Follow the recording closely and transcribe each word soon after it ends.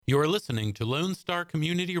You are listening to Lone Star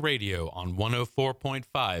Community Radio on 104.5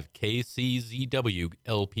 KCZW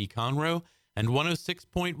LP Conroe and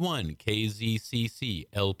 106.1 KZCC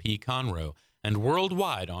LP Conroe, and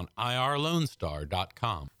worldwide on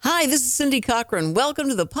irlonestar.com. Hi, this is Cindy Cochran. Welcome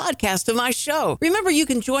to the podcast of my show. Remember, you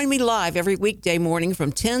can join me live every weekday morning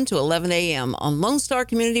from 10 to 11 a.m. on Lone Star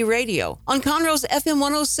Community Radio, on Conroe's FM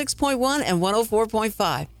 106.1 and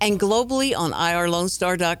 104.5, and globally on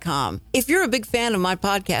irlonestar.com. If you're a big fan of my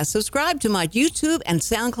podcast, subscribe to my YouTube and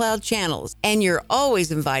SoundCloud channels, and you're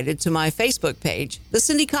always invited to my Facebook page, The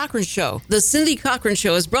Cindy Cochran Show. The Cindy Cochran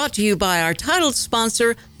Show is brought to you by our title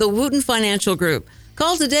sponsor, the Wooten Financial Group.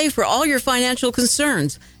 Call today for all your financial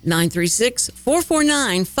concerns,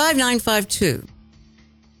 936-449-5952.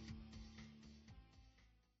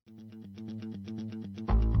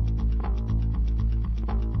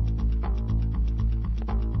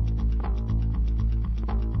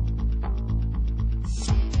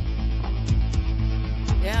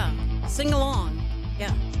 Yeah, sing along.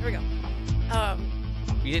 Yeah, here we go.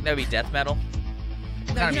 You think that would be death metal?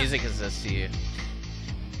 What kind of music is this to you?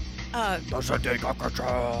 Yes,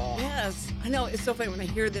 I know. It's so funny when they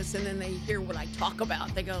hear this and then they hear what I talk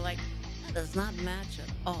about. They go like, that does not match at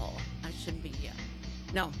all. I should be,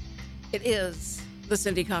 No, it is the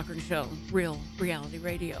Cindy Cochran Show, real reality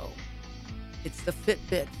radio. It's the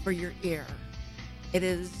Fitbit for your ear. It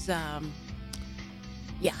is, I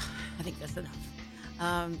think that's enough.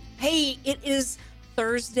 Hey, it is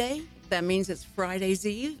Thursday. That means it's Friday's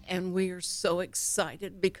Eve, and we are so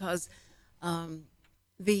excited because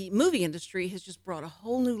the movie industry has just brought a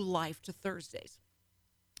whole new life to Thursdays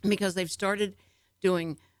because they've started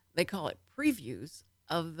doing, they call it previews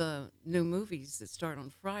of the new movies that start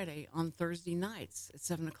on Friday on Thursday nights at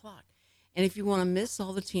 7 o'clock. And if you want to miss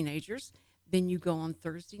all the teenagers, then you go on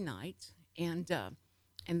Thursday night and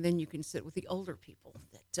then you can sit with the older people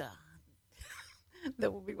that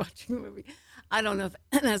that will be watching the movie. I don't know if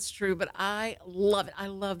that's true, but I love it. I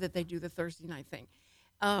love that they do the Thursday night thing.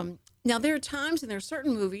 Now, there are times and there are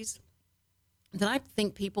certain movies that I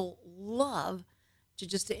think people love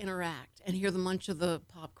to interact and hear the munch of the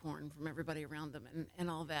popcorn from everybody around them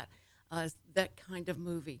and all that, that kind of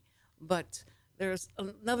movie. But there's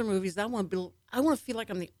another movies that I want to feel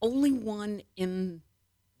like I'm the only one in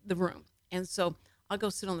the room. And so I'll go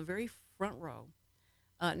sit on the very front row,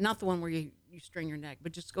 not the one where you strain your neck,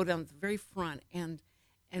 but just go down to the very front and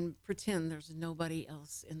pretend there's nobody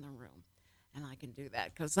else in the room. And I can do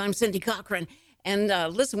that because I'm Cindy Cochran. And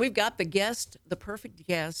listen, we've got the perfect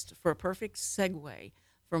guest for a perfect segue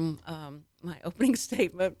from my opening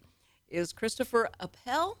statement is Christopher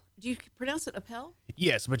Appel. Do you pronounce it Appel?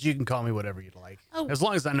 Yes, but you can call me whatever you'd like. Oh. As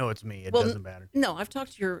long as I know it's me, it doesn't matter. No, I've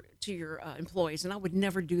talked to your employees, and I would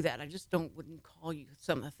never do that. I just wouldn't call you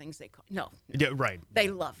some of the things they call. No. Yeah, right. They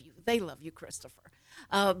love you. They love you, Christopher.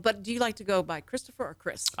 But do you like to go by Christopher or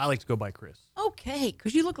Chris? I like to go by Chris. Okay,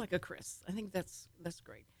 because you look like a Chris. I think that's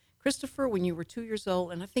great. Christopher, when you were 2 years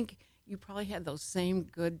old, and I think you probably had those same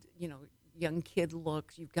good, young kid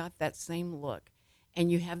looks. You've got that same look,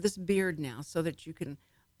 and you have this beard now so that you can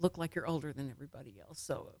look like you're older than everybody else.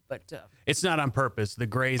 So, but it's not on purpose. The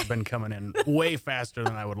gray's been coming in way faster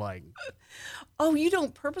than I would like. Oh, you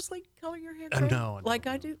don't purposely color your hair gray? No, like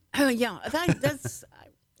I do. Yeah, that's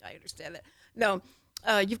I understand that. No,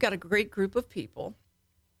 you've got a great group of people,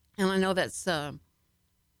 and I know that's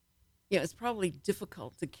it's probably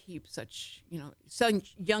difficult to keep such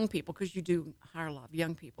young people because you do hire a lot of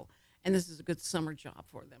young people, and this is a good summer job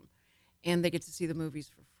for them. And they get to see the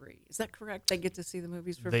movies for free. Is that correct? They get to see the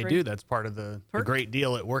movies for free? They do. That's part of the great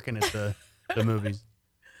deal at working at the movies.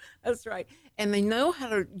 That's right. And they know how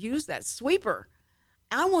to use that sweeper.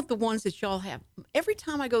 I want the ones that y'all have. Every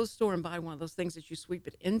time I go to the store and buy one of those things that you sweep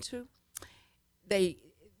it into, they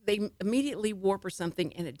immediately warp or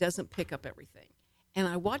something, and it doesn't pick up everything. And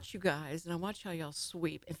I watch you guys, and I watch how y'all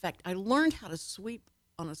sweep. In fact, I learned how to sweep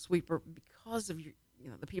on a sweeper because of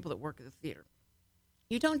the people that work at the theater.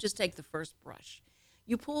 You don't just take the first brush.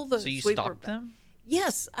 You pull the sweeper. So you stop them?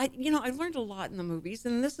 Yes. I learned a lot in the movies,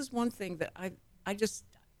 and this is one thing that I'm just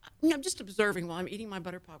observing while I'm eating my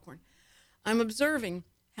butter popcorn. I'm observing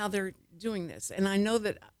how they're doing this, and I know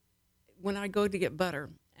that when I go to get butter,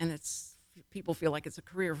 and people feel like it's a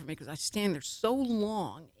career for me because I stand there so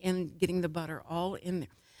long in getting the butter all in there.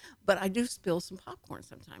 But I do spill some popcorn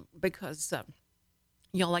sometimes because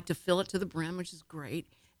y'all like to fill it to the brim, which is great,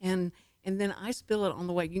 and then I spill it on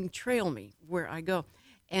the way. You can trail me where I go.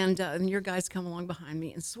 And your guys come along behind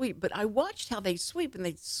me and sweep. But I watched how they sweep, and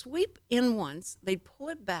they'd sweep in once. They'd pull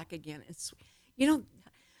it back again. And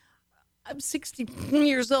I'm 61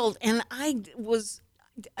 years old, and I was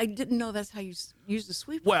I didn't know that's how you use the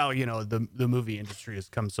sweeper. Well, you know, the movie industry has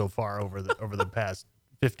come so far over the past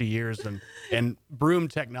 50 years, and broom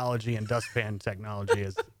technology and dustpan technology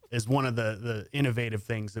is one of the innovative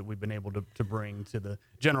things that we've been able to bring to the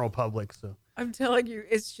general public. So I'm telling you,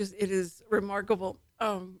 it is remarkable.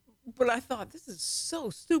 But I thought, this is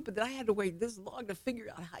so stupid that I had to wait this long to figure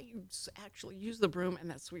out how you actually use the broom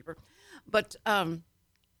and that sweeper. But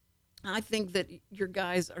I think that your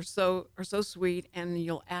guys are so sweet, and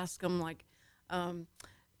you'll ask them like,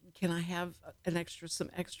 can I have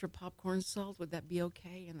some extra popcorn salt? Would that be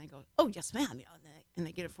okay? And they go, oh yes, ma'am. And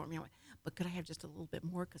they get it for me. I went, but could I have just a little bit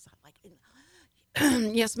more? Because I like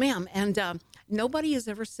it. Yes, ma'am. And nobody has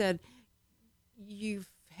ever said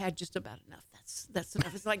you've had just about enough. That's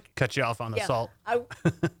enough. It's like cut you off on the salt.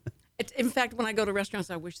 In fact, when I go to restaurants,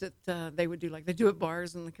 I wish that they would do like they do at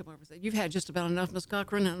bars, and they come over and say, "You've had just about enough, Miss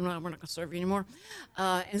Cochran, and we're not going to serve you anymore."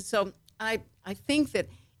 And so I think that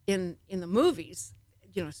in the movies,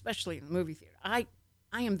 you know, especially in the movie theater, I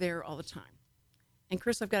am there all the time. And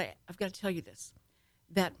Chris, I've got to tell you this,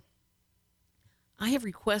 that I have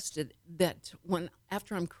requested that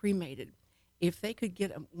after I'm cremated, if they could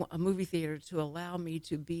get a movie theater to allow me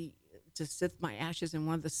to sit my ashes in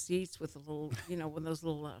one of the seats with a little, you know, one of those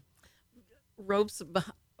little ropes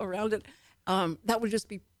around it, that would just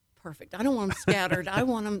be perfect. I don't want them scattered. I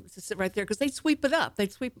want them to sit right there because they'd sweep it up.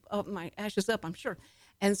 They'd sweep my ashes up, I'm sure.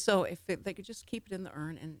 And so if they could just keep it in the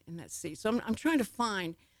urn and in that seat. So I'm trying to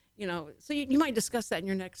find, you know, so you might discuss that in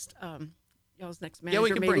your next y'all's next manager. Yeah,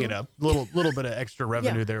 we can meeting. bring it up. Little bit of extra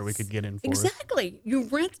revenue there we could get in for. Exactly. You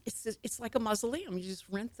rent. It's like a mausoleum. You just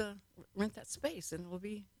rent that space, and it'll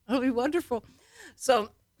be wonderful.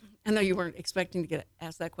 So, I know you weren't expecting to get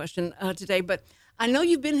asked that question today, but I know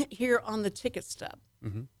you've been here on the Ticket Stub.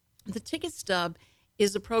 Mm-hmm. The Ticket Stub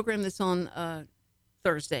is a program that's on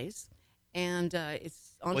Thursdays, and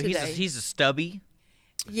it's on today. He's a stubby.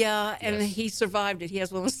 Yeah, and Yes. he survived it. He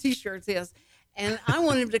has one of those T-shirts. Yes. And I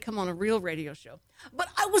wanted him to come on a real radio show, but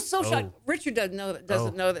I was so shocked. Richard doesn't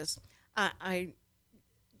know this.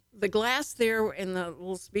 The glass there and the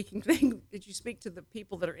little speaking thing. Did you speak to the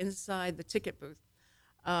people that are inside the ticket booth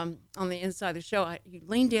on the inside of the show? You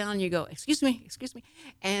lean down, you go, excuse me,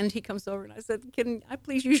 and he comes over and I said, can I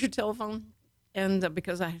please use your telephone? And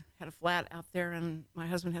because I had a flat out there and my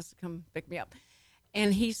husband has to come pick me up,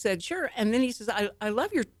 and he said sure. And then he says, I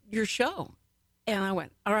love your show. And I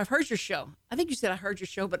went, or I've heard your show. I think you said I heard your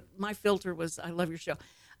show, but my filter was I love your show.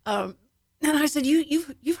 And I said,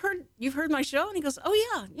 you've heard my show? And he goes,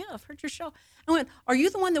 oh yeah, I've heard your show. I went, are you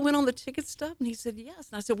the one that went on the Ticket Stub? And he said, yes.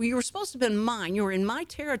 And I said, well, you were supposed to have been mine. You were in my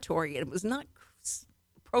territory, and it was not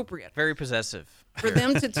appropriate Very possessive. for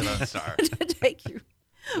them to take you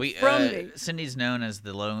from me. Cindy's known as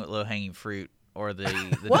the low hanging fruit, or the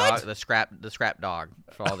What? dog, the scrap dog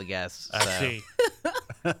for all the guests. I So. see.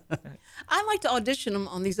 I like to audition them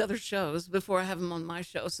on these other shows before I have them on my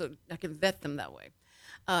show, so I can vet them that way.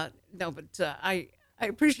 No, but I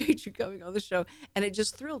appreciate you coming on the show, and it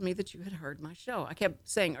just thrilled me that you had heard my show. I kept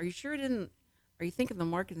saying, "Are you sure it didn't? Are you thinking the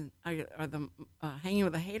market or the Hanging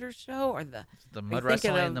with the Haters show or the The mud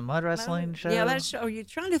wrestling show. Yeah, that show. Are you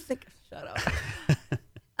trying to think? Shut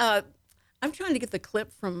up. I'm trying to get the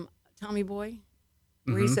clip from Tommy Boy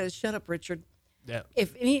where he says, "Shut up, Richard." Yeah.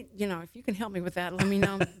 If you can help me with that, let me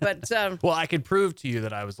know. But Well, I could prove to you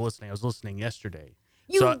that I was listening. I was listening yesterday.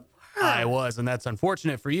 You I was, and that's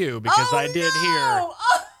unfortunate for you because I did hear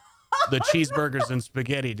the cheeseburgers and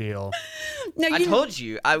spaghetti deal. No, I told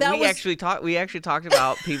you. We actually talked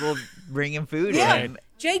about people bringing food in.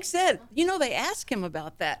 Jake said, they asked him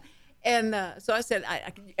about that. And so I said,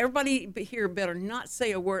 everybody here better not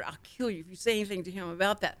say a word. I'll kill you if you say anything to him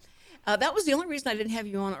about that. That was the only reason I didn't have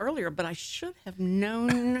you on earlier, but I should have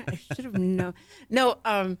known. No,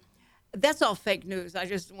 that's all fake news. I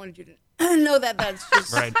just wanted you to know that that's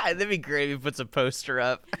just Right. That'd be great if he puts a poster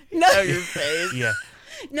up No. of your face. Yeah.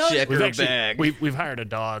 no. Check We've her actually bag. we've hired a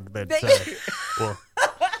dog that well,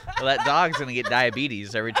 Well, that dog's gonna get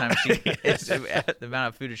diabetes every time she gets the amount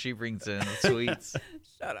of food she brings in, the sweets.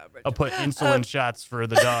 Shut up, Richard. I'll put insulin shots for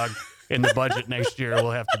the dog in the budget next year.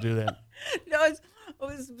 We'll have to do that. No, it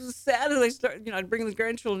was sad as they start. I'd bring the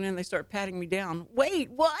grandchildren in. They start patting me down.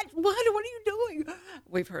 Wait, what? What are you doing?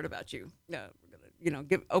 We've heard about you. No, we're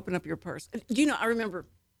gonna, open up your purse. I remember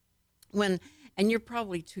when, and you're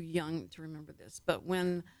probably too young to remember this, but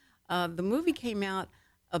when the movie came out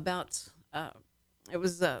about, it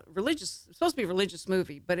was religious, supposed to be a religious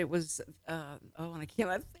movie, but it was, and I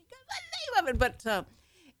cannot think of the name of it, but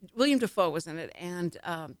William Dafoe was in it, and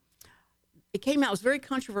it came out. It was very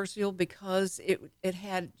controversial because it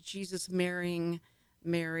had Jesus marrying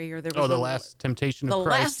Mary, or there was The Last Temptation of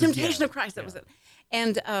Christ. The Last Temptation of Christ. That was it.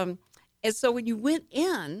 And so when you went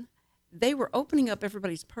in, they were opening up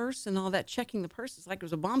everybody's purse and all that, checking the purses like it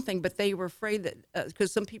was a bomb thing. But they were afraid that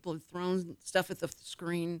because some people had thrown stuff at the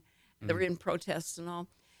screen, they were in protests and all.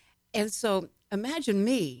 And so imagine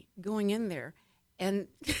me going in there, and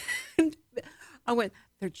I went,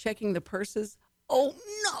 they're checking the purses. Oh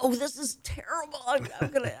no, this is terrible.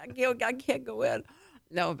 I can't go in.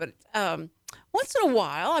 No, but once in a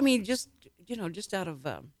while, I mean, just out of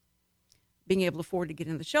being able to afford to get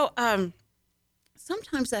in the show,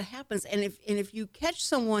 sometimes that happens. And if you catch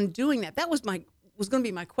someone doing that, was going to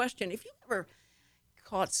be my question. If you ever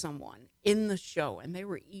caught someone in the show and they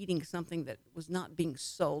were eating something that was not being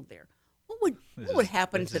sold there, what would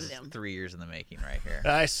happen to them? 3 years in the making, right here.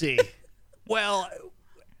 I see. Well,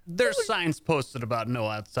 there's signs posted about no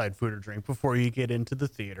outside food or drink before you get into the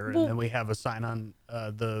theater, and then we have a sign on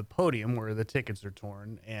the podium where the tickets are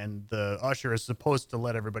torn, and the usher is supposed to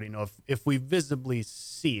let everybody know if we visibly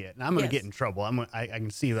see it. And I'm going to get in trouble. I can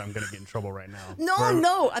see that I'm going to get in trouble right now.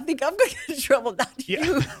 No, I think I'm going to get in trouble, not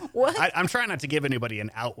you. What? I'm trying not to give anybody an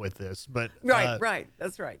out with this, but right,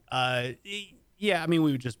 that's right. Yeah, I mean,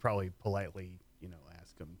 we would just probably politely,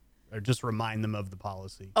 ask them or just remind them of the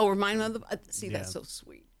policy. Oh, remind them of that's so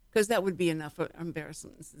sweet. Because that would be enough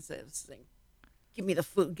embarrassment instead of saying, "Give me the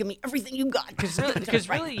food, give me everything you got." Because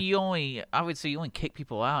really, I would say you only kick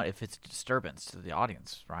people out if it's a disturbance to the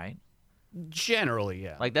audience, right? Generally,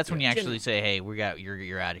 yeah. Like that's when you actually say, "Hey,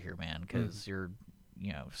 you're out of here, man," because you're,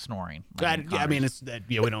 snoring. I mean, it's that.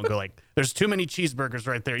 Yeah, we don't go like, "There's too many cheeseburgers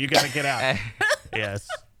right there. You got to get out." Yes.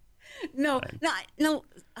 No.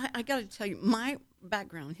 I got to tell you, my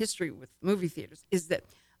background history with movie theaters is that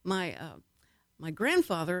my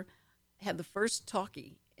grandfather had the first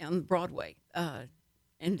talkie on Broadway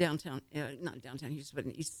in downtown, not downtown Houston, but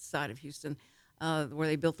in the east side of Houston, where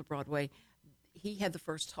they built the Broadway. He had the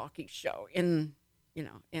first talkie show in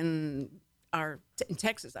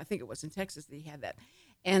Texas. I think it was in Texas that he had that.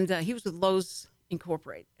 And he was with Lowe's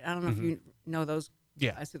Incorporated. I don't know if you know those.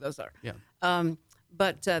 Yeah. I see those are. Yeah.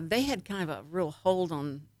 But they had kind of a real hold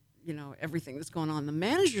on, everything that's going on. The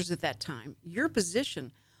managers at that time, your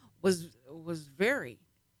position was very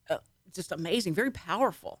just amazing, very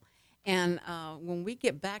powerful. And when we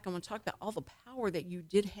get back, I'm going to talk about all the power that you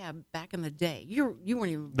did have back in the day. You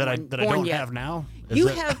weren't even that born I don't yet. have now. You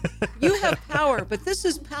have power, but this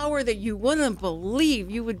is power that you wouldn't believe.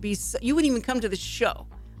 You wouldn't even come to the show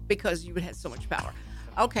because you would have so much power.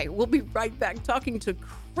 Okay, we'll be right back talking to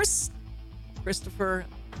Christopher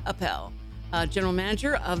Appel, General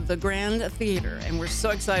Manager of the Grand Theater, and we're so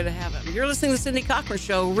excited to have him. You're listening to the Cindy Cochran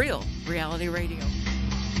Show, Real Reality Radio.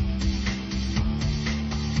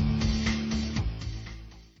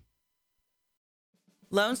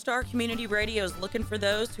 Lone Star Community Radio is looking for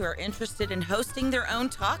those who are interested in hosting their own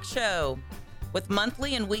talk show. With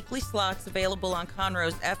monthly and weekly slots available on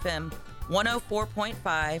Conroe's FM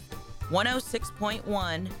 104.5,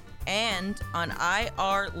 106.1, and on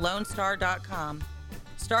irlonestar.com.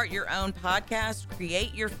 Start your own podcast,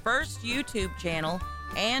 create your first YouTube channel,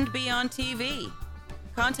 and be on TV.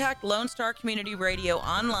 Contact Lone Star Community Radio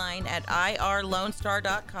online at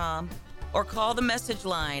irlonestar.com or call the message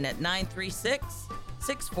line at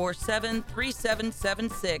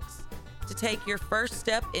 936-647-3776 to take your first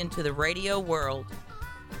step into the radio world.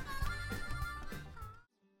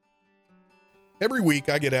 Every week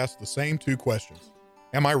I get asked the same two questions.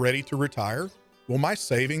 Am I ready to retire? Will my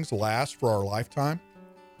savings last for our lifetime?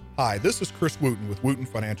 Hi, this is Chris Wooten with Wooten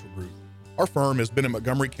Financial Group. Our firm has been in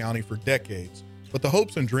Montgomery County for decades, but the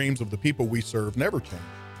hopes and dreams of the people we serve never change.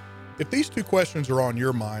 If these two questions are on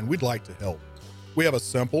your mind, we'd like to help. We have a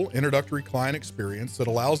simple, introductory client experience that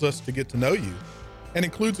allows us to get to know you and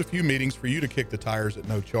includes a few meetings for you to kick the tires at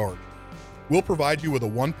no charge. We'll provide you with a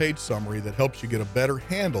one-page summary that helps you get a better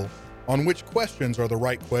handle on which questions are the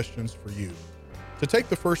right questions for you. To take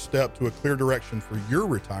the first step to a clear direction for your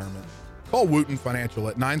retirement, call Wooten Financial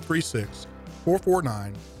at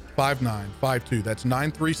 936-449-5952. That's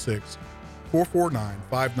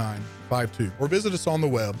 936-449-5952. Or visit us on the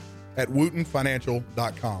web at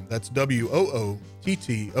wootenfinancial.com. That's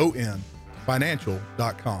WOOTTON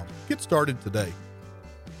financial.com. Get started today.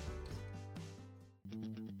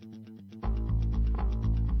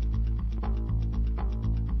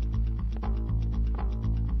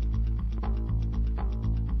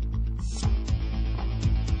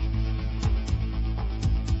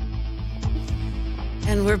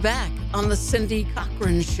 And we're back on the Cindy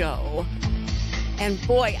Cochran Show. And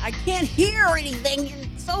boy, I can't hear anything. You're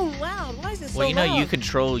so loud. Why is it so loud? Well, you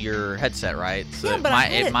control your headset, right? So Yeah, but I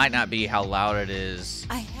had it might not be how loud it is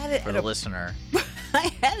I had it for at the a listener.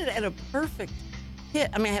 I had it at a perfect hit.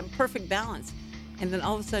 I mean, I had perfect balance. And then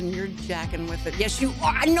all of a sudden, you're jacking with it. Yes, you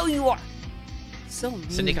are. I know you are. So mean.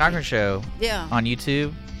 Cindy Cochran Show. Yeah. On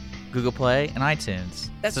YouTube, Google Play, and iTunes.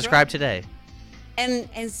 That's Subscribe right. today.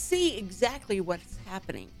 And see exactly what's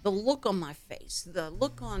happening. The look on my face, the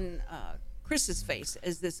look on Chris's face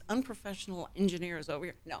as this unprofessional engineer is over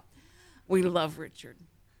here. No, we love Richard.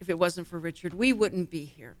 If it wasn't for Richard, we wouldn't be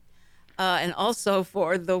here. And also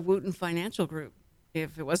for the Wooten Financial Group.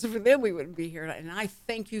 If it wasn't for them, we wouldn't be here. And I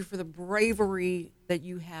thank you for the bravery that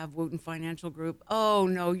you have, Wooten Financial Group. Oh,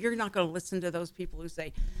 no, you're not going to listen to those people who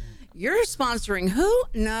say, you're sponsoring who?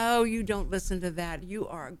 No, you don't listen to that. You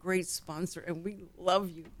are a great sponsor, and we love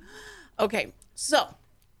you. Okay, so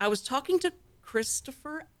I was talking to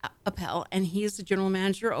Christopher Appel, and he is the general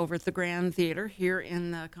manager over at the Grand Theater here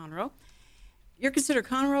in Conroe. You're considered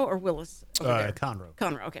Conroe or Willis? Conroe.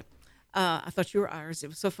 Conroe, okay. I thought you were ours. It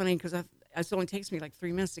was so funny because it only takes me like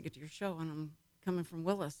 3 minutes to get to your show, and I'm coming from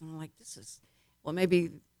Willis, and I'm like, well,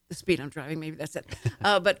 maybe the speed I'm driving, maybe that's it.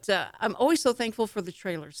 But I'm always so thankful for the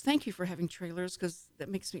trailers. Thank you for having trailers because that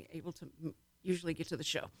makes me able to usually get to the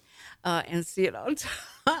show and see it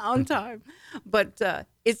on time. But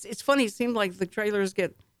it's funny. It seems like the trailers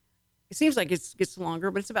it gets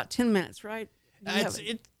longer, but it's about 10 minutes, right?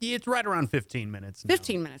 It's right around 15 minutes now.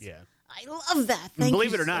 15 minutes. Yeah. I love that. Thank Believe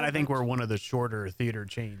you it or not, so I think much. we're one of the shorter theater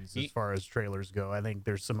chains as far as trailers go. I think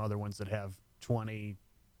there's some other ones that have 22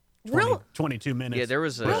 minutes. Yeah, there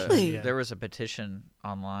was a Really? there was a petition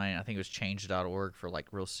online. I think it was change.org for like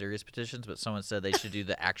real serious petitions, but someone said they should do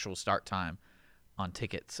the actual start time on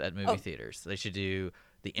tickets at movie theaters. They should do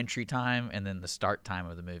the entry time and then the start time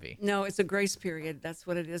of the movie. No, it's a grace period. That's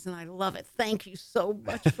what it is, and I love it. Thank you so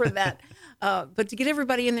much for that. But to get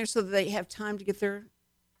everybody in there so that they have time to get their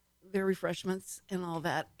refreshments and all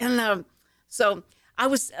that. And so I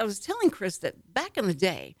was telling Chris that back in the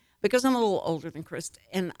day, because I'm a little older than Chris,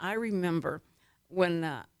 and I remember when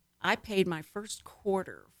I paid my first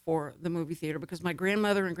quarter for the movie theater because my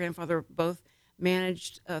grandmother and grandfather both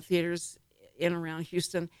managed theaters in and around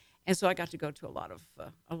Houston, and so I got to go to a lot of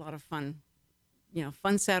fun,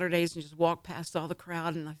 fun Saturdays and just walk past all the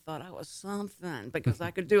crowd, and I thought I was something because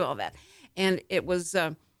I could do all that, and it was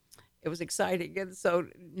exciting. And so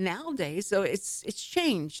nowadays, so it's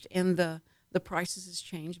changed, and the prices has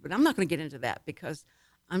changed, but I'm not going to get into that because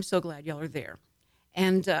I'm so glad y'all are there.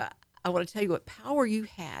 And I want to tell you what power you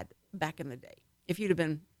had back in the day. If you'd have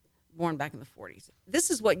been born back in the 40s, this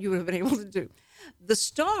is what you would have been able to do. The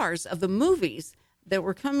stars of the movies that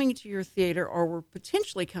were coming to your theater or were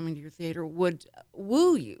potentially coming to your theater would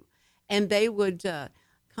woo you, and they would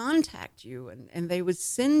contact you, and they would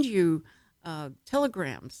send you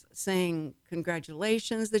telegrams saying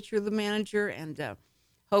congratulations that you're the manager, and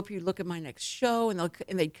hope you look at my next show, and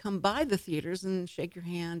they'd come by the theaters and shake your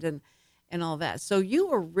hand and all that. So you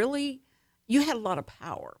had a lot of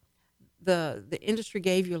power. The industry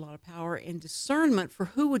gave you a lot of power and discernment for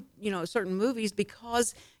who would, certain movies,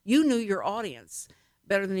 because you knew your audience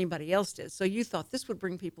better than anybody else did. So you thought this would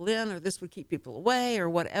bring people in or this would keep people away or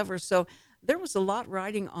whatever. So there was a lot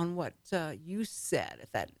riding on what you said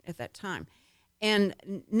at that time.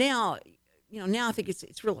 And now, now I think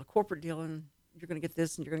it's really a corporate deal, and you're going to get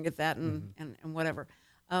this and you're going to get that and whatever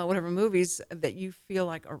movies that you feel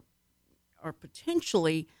like are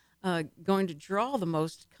potentially going to draw the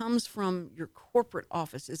most comes from your corporate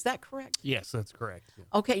office. Is that correct? Yes, that's correct. Yeah.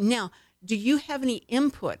 Okay. Now, do you have any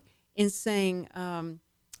input in saying,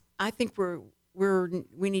 I think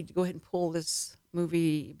we need to go ahead and pull this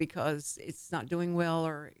movie because it's not doing well,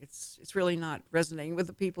 or it's really not resonating with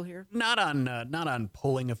the people here? Not on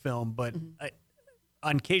pulling a film, but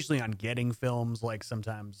occasionally on getting films, like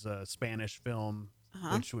sometimes Spanish film,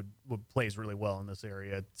 which would plays really well in this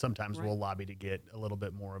area. Sometimes we'll lobby to get a little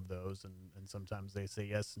bit more of those, and sometimes they say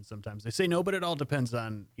yes, and sometimes they say no. But it all depends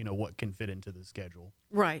on what can fit into the schedule.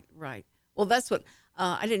 Right. Well, that's what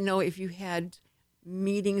I didn't know if you had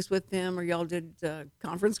meetings with them or y'all did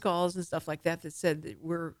conference calls and stuff like that said that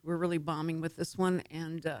we're really bombing with this one,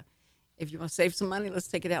 and if you want to save some money, let's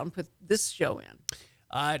take it out and put this show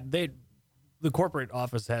in. The corporate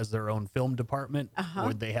office has their own film department,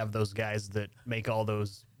 where they have those guys that make all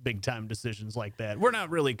those big time decisions like that. We're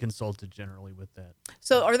not really consulted generally with that.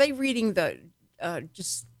 So are they reading the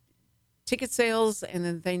just ticket sales, and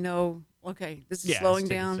then they know, okay, this is slowing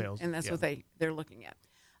down, sales. And that's what they're looking at.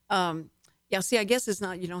 See, I guess it's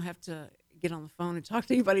not, you don't have to get on the phone and talk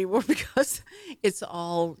to anybody anymore because it's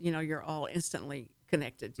all, you're all instantly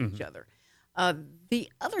connected to each other.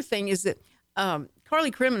 The other thing is that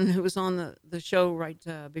Carly Crimmon, who was on the show right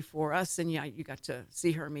before us, and you got to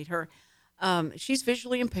see her, meet her. She's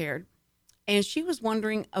visually impaired, And she was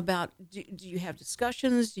wondering about, do you have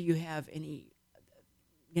discussions? Do you have any,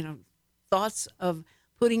 thoughts of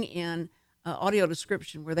putting in audio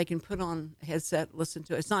description where they can put on a headset, listen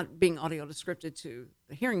to it? It's not being audio descripted to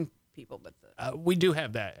the hearing people, but we do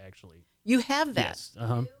have that, actually. you have that. Yes.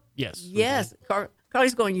 Uh-huh. Yes. we do. Yes.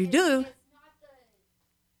 Carly's going, you do.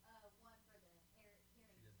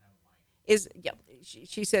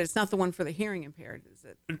 She said it's not the one for the hearing impaired, is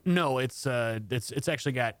it? No, it's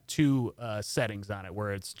actually got two settings on it,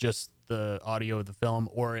 where it's just the audio of the film,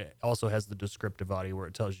 or it also has the descriptive audio where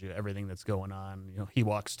it tells you everything that's going on. He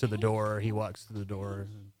walks to the door. He walks to the door.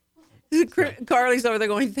 Carly's over there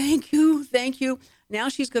going, thank you. Now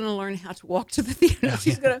she's going to learn how to walk to the theater.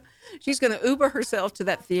 She's gonna Uber herself to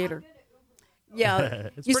that theater. Yeah,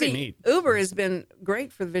 It's you pretty see, neat. Uber has been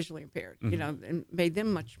great for the visually impaired, and made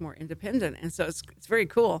them much more independent, and so it's very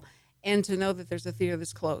cool. And to know that there's a theater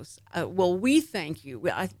this close, well, we thank you.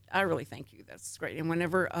 I really thank you. That's great. And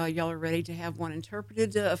whenever y'all are ready to have one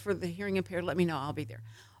interpreted for the hearing impaired, let me know. I'll be there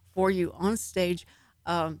for you on stage,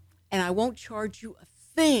 and I won't charge you a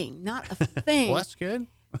thing, not a thing. Well, that's good.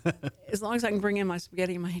 As long as I can bring in my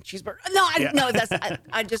spaghetti and my cheeseburger. No,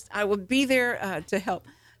 I will be there to help.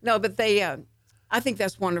 No, but I think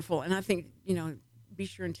that's wonderful. And I think, be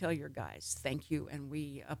sure and tell your guys, thank you. And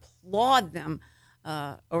we applaud them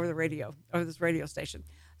over this radio station.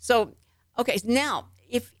 So, okay, now,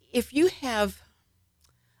 if you have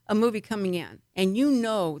a movie coming in and you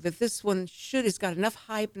know that this one has got enough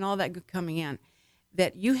hype and all that good coming in,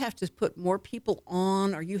 that you have to put more people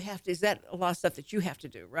on, or is that a lot of stuff that you have to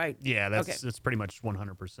do, right? Yeah, that's pretty much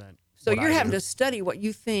 100%. So you're having to study what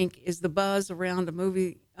you think is the buzz around a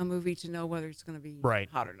movie to know whether it's going to be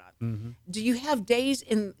hot or not. Mm-hmm. Do you have days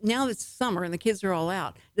now that it's summer and the kids are all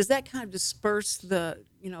out, does that kind of disperse the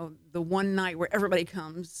one night where everybody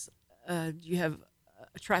comes? Do you have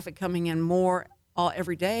traffic coming in more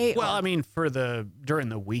every day? Well, I mean, during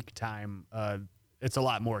the week time, it's a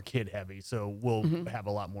lot more kid heavy, so we'll have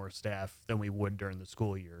a lot more staff than we would during the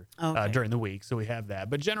school year during the week. So we have that,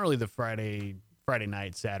 but generally the Friday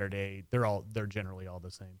night, Saturday, they're generally all the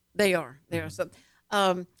same. They are. So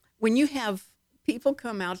when you have people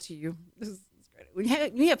come out to you, this is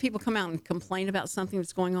great. When you have people come out and complain about something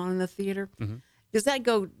that's going on in the theater, does that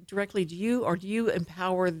go directly to you, or do you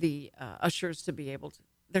empower the ushers to be able to?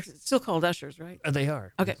 They're still called ushers, right? They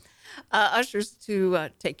are. Okay, ushers to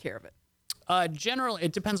take care of it. Generally,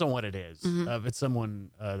 it depends on what it is. If it's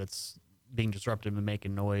someone that's being disruptive and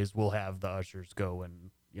making noise, we'll have the ushers go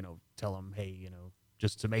and tell them, hey,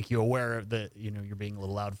 just to make you aware that you're being a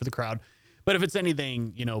little loud for the crowd. But if it's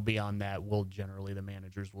anything beyond that, the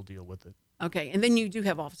managers will deal with it. Okay, and then you do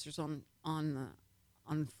have officers on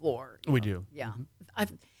the floor. We do. Yeah,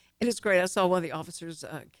 and it's great. I saw one of the officers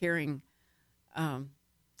carrying. I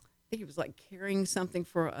think it was like carrying something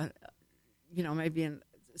for maybe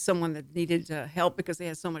someone that needed help because they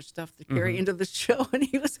had so much stuff to carry into the show, and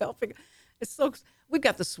he was helping. We've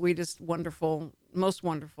got the sweetest, most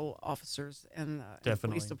wonderful officers in the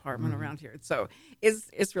police department around here. So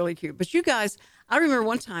it's really cute. But you guys, I remember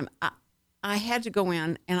one time I had to go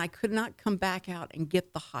in and I could not come back out and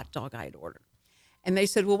get the hot dog I had ordered. And they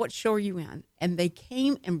said, well, what show are you in? And they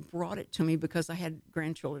came and brought it to me because I had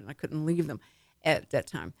grandchildren. I couldn't leave them at that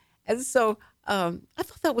time. And so I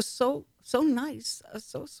thought that was so nice,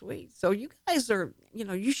 so sweet. So you guys are,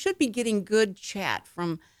 you should be getting good chat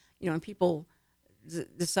from, and people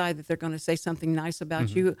decide that they're going to say something nice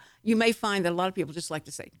about you. You may find that a lot of people just like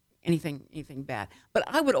to say anything bad. But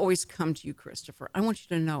I would always come to you, Christopher. I want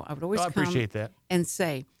you to know I would always appreciate that and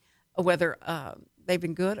say whether they've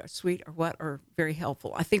been good or sweet or what, or very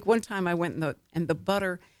helpful. I think one time I went and the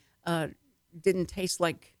butter didn't taste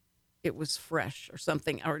like it was fresh or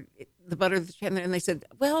something, or the butter, and they said,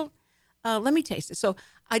 well, let me taste it. So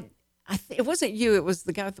it wasn't you, it was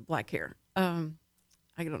the guy with the black hair.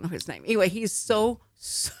 I don't know his name. Anyway, he was so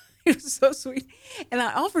sweet. And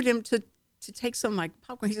I offered him to take some of my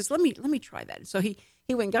popcorn. He says, let me try that. So he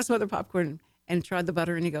went and got some other popcorn and tried the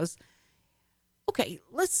butter, and he goes, okay,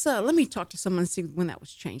 let me talk to someone and see when that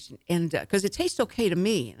was changed. And because it tastes okay to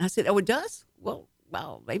me. And I said, oh, it does? Well,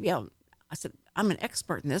 maybe I said, I'm an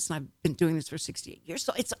expert in this, and I've been doing this for 68 years,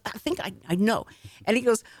 so I think I know. And he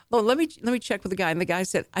goes, well, let me check with the guy. And the guy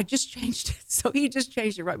said, I just changed it. So he just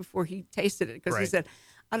changed it right before he tasted it, because he said,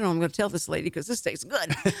 I don't know, I'm going to tell this lady because this tastes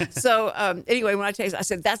good. So anyway, when I tasted it, I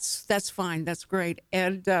said, that's fine, that's great.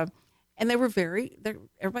 And they were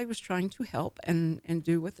everybody was trying to help and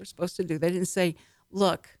do what they're supposed to do. They didn't say,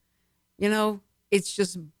 look, it's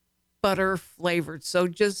just butter flavored, so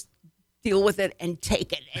just deal with it and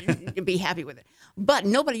take it and be happy with it. But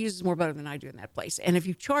nobody uses more butter than I do in that place. And if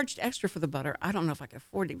you charged extra for the butter, I don't know if I could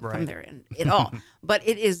afford to come there at all. But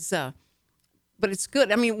it is, but it's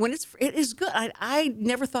good. I mean, it is good. I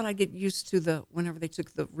never thought I'd get used to whenever they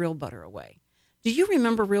took the real butter away. Do you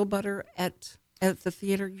remember real butter at the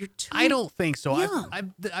theater? You're too. I don't think so. Yeah.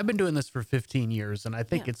 I've been doing this for 15 years, and I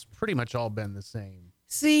think it's pretty much all been the same.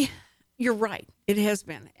 See, you're right. It has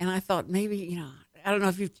been. And I thought maybe, I don't know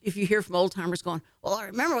if you hear from old timers going, well, I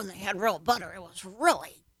remember when they had real butter. It was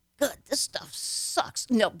really good. This stuff sucks.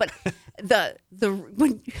 No, but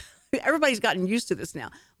when everybody's gotten used to this now.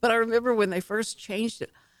 But I remember when they first changed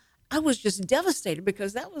it, I was just devastated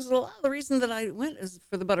because that was a lot of the reason that I went is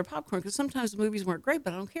for the butter popcorn, because sometimes the movies weren't great,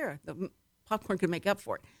 but I don't care. The popcorn could make up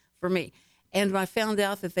for it for me. And when I found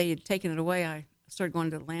out that they had taken it away, I started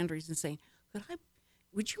going to Landry's and saying,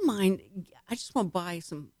 would you mind, I just want to buy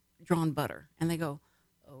some drawn butter. And they go,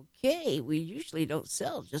 okay, we usually don't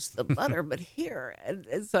sell just the butter, but here.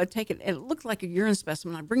 And so I take it, and it looked like a urine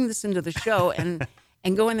specimen. I bring this into the show and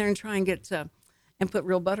go in there and try and get and put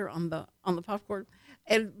real butter on the popcorn.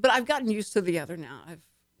 But I've gotten used to the other now. I've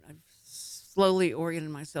slowly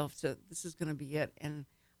oriented myself to this is going to be it, and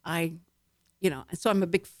and so I'm a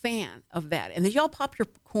big fan of that. And then y'all pop your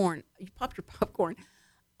popcorn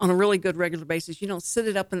on a really good regular basis. You don't sit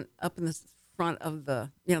it up in the front of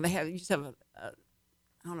the, you just have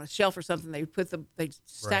a shelf or something. They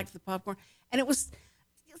stack the popcorn, and it's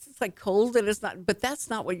like cold, and it's not. But that's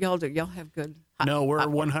not what y'all do. Y'all have good. No, we're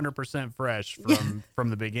popcorn. 100% fresh from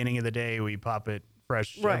the beginning of the day. We pop it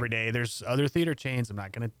fresh every day. There's other theater chains. I'm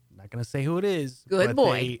not gonna say who it is. Good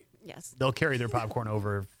boy. Yes. They'll carry their popcorn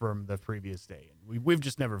over from the previous day. We've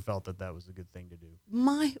just never felt that was a good thing to do.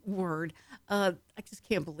 My word. I just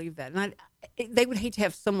can't believe that. And they would hate to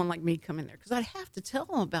have someone like me come in there because I'd have to tell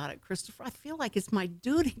them about it, Christopher. I feel like it's my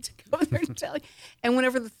duty to go in there and tell you. And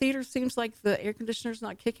whenever the theater seems like the air conditioner's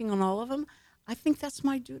not kicking on all of them, I think that's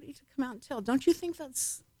my duty to come out and tell. Don't you think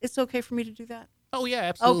it's okay for me to do that? Oh, yeah,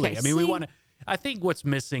 absolutely. Okay, I mean, we want to. I think what's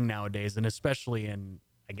missing nowadays, and especially in,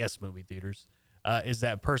 I guess, movie theaters, is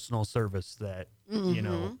that personal service that,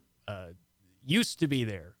 used to be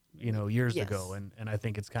there, years ago. And I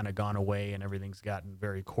think it's kind of gone away, and everything's gotten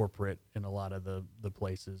very corporate in a lot of the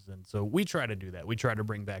places. And so we try to do that. We try to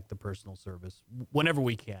bring back the personal service whenever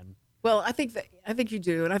we can. Well, I think you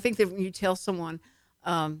do. And I think that when you tell someone,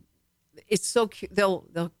 it's so cute,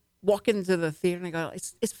 they'll walk into the theater and they go,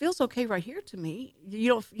 it feels okay right here to me. You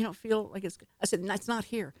don't feel like it's, I said, no, it's not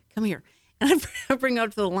here. Come here. And I bring up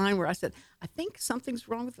to the line where I said, I think something's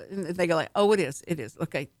wrong with it. And they go like, oh, it is.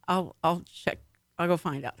 Okay, I'll check. I'll go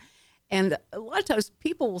find out. And a lot of times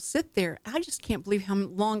people will sit there. I just can't believe how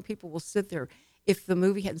long people will sit there if the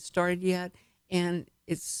movie hadn't started yet and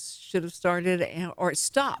it should have started, or it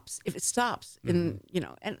stops. If it stops, and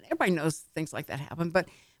everybody knows things like that happen. But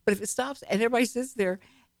if it stops and everybody sits there,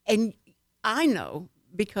 and I know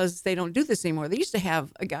because they don't do this anymore. They used to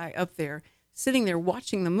have a guy up there sitting there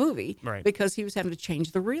watching the movie because he was having to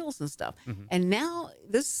change the reels and stuff. Mm-hmm. And now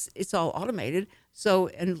it's all automated. So,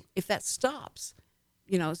 and if that stops,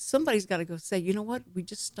 somebody's got to go say, you know what, we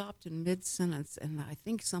just stopped in mid-sentence and I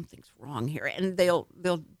think something's wrong here, and they'll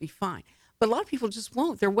be fine. But a lot of people just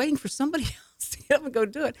won't. They're waiting for somebody else to get up and go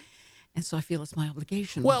do it. And so I feel it's my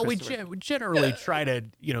obligation. Well, we generally try to,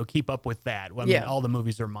 keep up with that. I mean, all the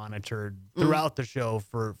movies are monitored throughout the show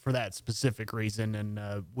for that specific reason.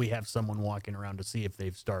 And we have someone walking around to see if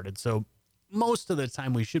they've started. So most of the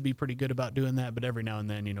time we should be pretty good about doing that. But every now and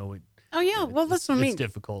then, well, that's what I mean. It's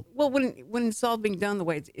difficult. Well, when it's all being done the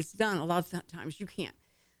way it's done, a lot of times you can't.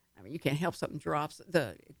 I mean, you can't help something it drops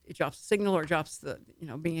the signal or drops the,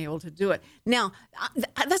 being able to do it. Now,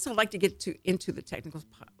 that's what I'd like to get into the technical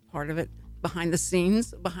part of it, behind the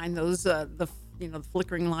scenes, behind those, the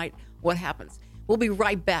flickering light, what happens. We'll be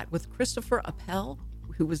right back with Christopher Appel,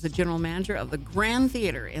 who was the general manager of the Grand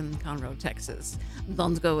Theater in Conroe, Texas.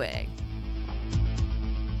 Don't go away.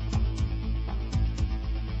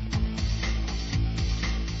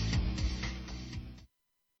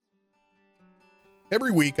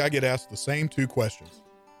 Every week I get asked the same two questions.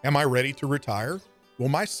 Am I ready to retire? Will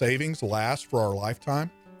my savings last for our lifetime?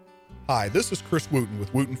 Hi, this is Chris Wooten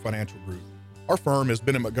with Wooten Financial Group. Our firm has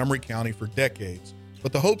been in Montgomery County for decades,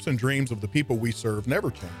 but the hopes and dreams of the people we serve never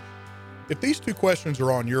change. If these two questions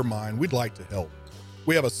are on your mind, we'd like to help.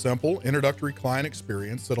 We have a simple introductory client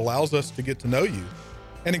experience that allows us to get to know you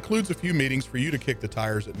and includes a few meetings for you to kick the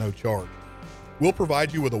tires at no charge. We'll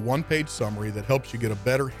provide you with a one-page summary that helps you get a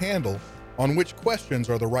better handle on which questions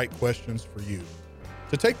are the right questions for you.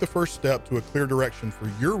 To take the first step to a clear direction for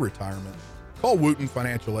your retirement, call Wooten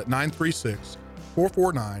Financial at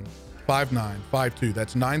 936-449-5600 5952.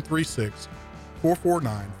 That's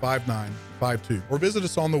 936-449-5952. Or visit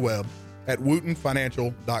us on the web at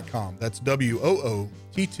wootenfinancial.com. That's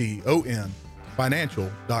WOOTTON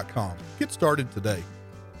financial.com. Get started today.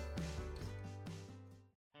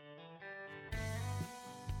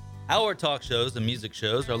 Our talk shows and music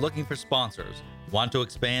shows are looking for sponsors. Want to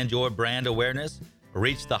expand your brand awareness?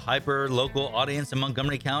 Reach the hyper-local audience in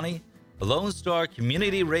Montgomery County? The Lone Star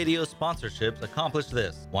Community Radio sponsorships accomplish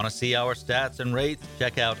this. Want to see our stats and rates?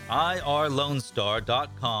 Check out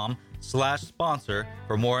irlonestar.com/sponsor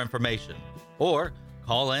for more information. Or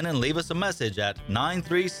call in and leave us a message at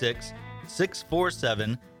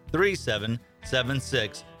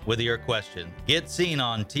 936-647-3776 with your question. Get seen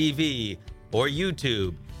on TV or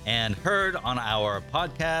YouTube and heard on our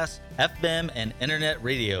podcast, FM, and internet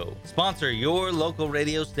radio. Sponsor your local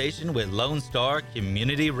radio station with Lone Star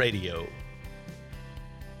Community Radio.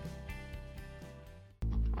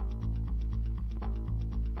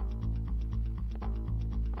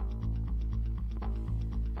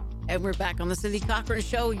 And we're back on the Cindy Cochran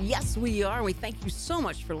Show. Yes, we are. We thank you so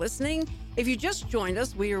much for listening. If you just joined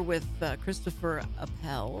us, we are with Christopher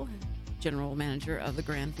Appel, General Manager of the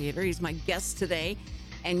Grand Theater. He's my guest today.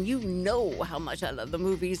 And you know how much I love the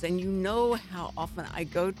movies, and you know how often I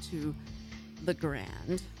go to the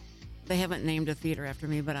Grand. They haven't named a theater after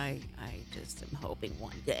me, but I just am hoping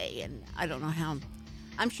one day, and I don't know how.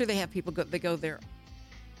 I'm sure they have people they go there.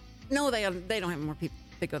 No, they don't have more people.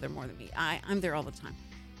 They go there more than me. I'm there all the time.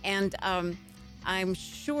 And I'm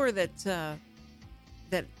sure that the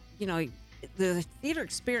theater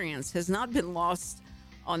experience has not been lost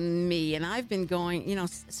on me. And I've been going,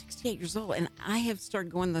 68 years old, and I have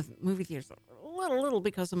started going to the movie theaters a little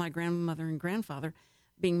because of my grandmother and grandfather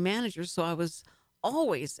being managers. So I was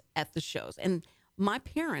always at the shows. And my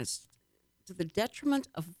parents, to the detriment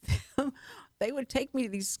of them, they would take me to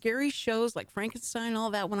these scary shows like Frankenstein and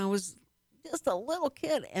all that when I was just a little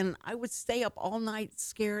kid, and I would stay up all night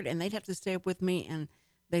scared, and they'd have to stay up with me, and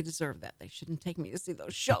they deserve that. They shouldn't take me to see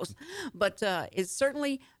those shows. But it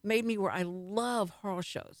certainly made me where I love horror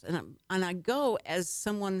shows, and I go as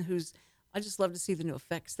someone I just love to see the new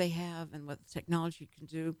effects they have and what the technology can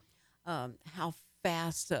do, how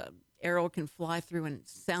fast an arrow can fly through and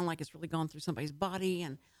sound like it's really gone through somebody's body,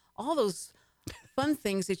 and all those fun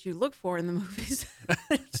things that you look for in the movies.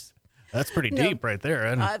 That's pretty deep right there.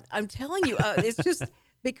 I'm telling you, it's just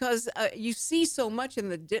because you see so much in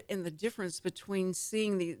the difference between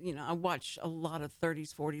seeing I watch a lot of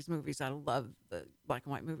 30s, 40s movies. I love the black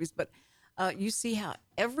and white movies, but you see how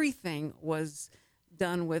everything was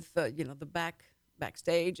done with the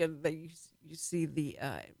backstage, and you see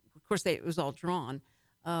of course it was all drawn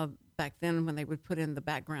back then when they would put in the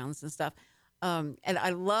backgrounds and stuff. And I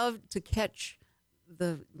love to catch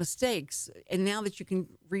the mistakes, and now that you can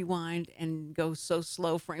rewind and go so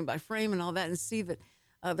slow frame by frame and all that, and see that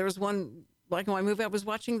there was one black and white movie I was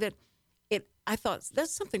watching that I thought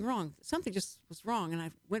that's something wrong, something just was wrong, and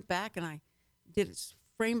I went back and I did it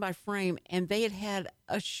frame by frame, and they had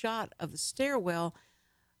a shot of the stairwell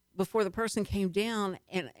before the person came down,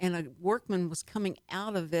 and a workman was coming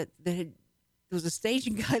out of it there was a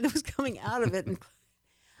staging guy that was coming out of it, and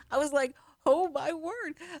I was like, oh my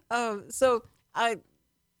word. So I've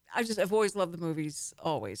always loved the movies,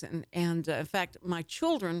 always. And in fact, my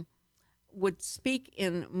children would speak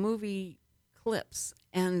in movie clips,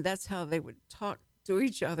 and that's how they would talk to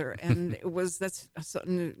each other. And that's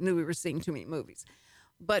something knew we were seeing too many movies.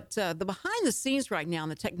 But the behind the scenes right now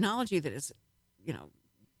and the technology that has,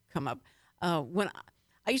 come up, when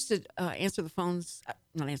I used to answer the phones,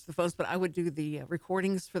 not answer the phones, but I would do the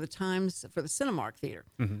recordings for the Times, for the Cinemark Theater.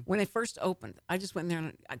 Mm-hmm. When they first opened, I just went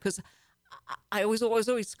there because I was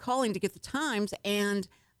always calling to get the times, and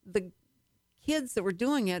the kids that were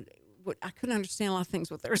doing it, I couldn't understand a lot of things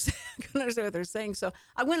what they were saying. I couldn't understand what they were saying. So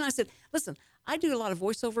I went and I said, listen, I do a lot of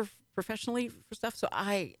voiceover professionally for stuff, so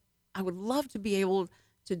I would love to be able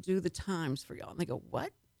to do the times for y'all. And they go,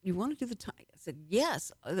 what? You want to do the time? I said,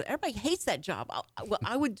 yes. Everybody hates that job.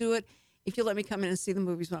 I would do it if you let me come in and see the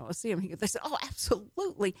movies when I want to see them. They said, oh,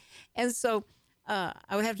 absolutely. And so I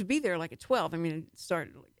would have to be there like at 12. I mean, it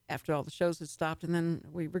started after all the shows had stopped, and then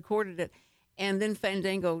we recorded it. And then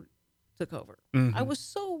Fandango took over. Mm-hmm. I was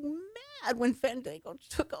so mad when Fandango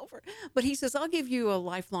took over. But he says, I'll give you a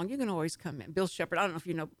lifelong, you can always come in. Bill Shepard, I don't know if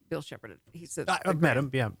you know Bill Shepard. He said, I've met him,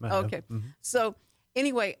 yeah. Okay. Mm-hmm. So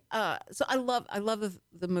anyway, so I love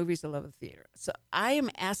the movies. I love the theater. So I am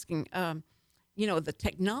asking, the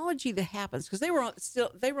technology that happens, because they were on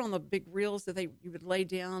the big reels that you would lay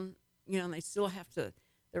down, and they still have to.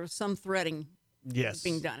 There was some threading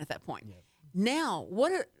being done at that point. Yeah. Now,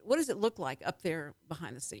 what does it look like up there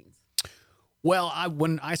behind the scenes? Well,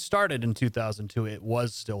 when I started in 2002, it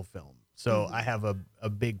was still film. So I have a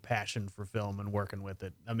big passion for film and working with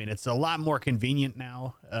it. I mean, it's a lot more convenient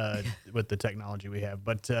now with the technology we have,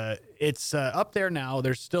 but it's up there now.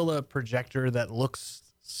 There's still a projector that looks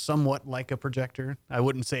somewhat like a projector. I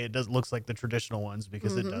wouldn't say it looks like the traditional ones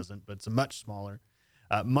because it doesn't, but it's much smaller,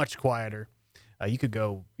 much quieter. You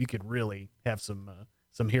could really have some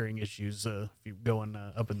hearing issues if you're going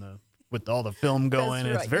up with all the film going.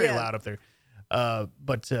 That's It's very right, yeah. loud up there.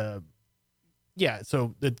 Yeah,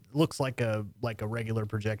 so it looks like a regular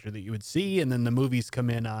projector that you would see, and then the movies come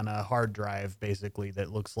in on a hard drive, basically, that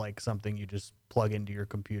looks like something you just plug into your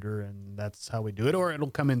computer, and that's how we do it. Or it'll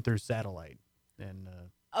come in through satellite. And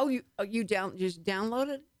you just download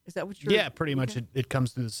it? Is that what you're? yeah, pretty much it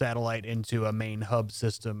comes through the satellite into a main hub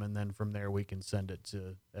system, and then from there we can send it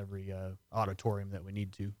to every auditorium that we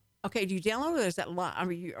need to. Okay, do you download it or is that live?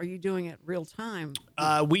 Are you doing it real time?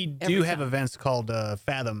 We do Every have time. events called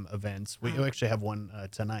Fathom events. We actually have one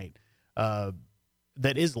tonight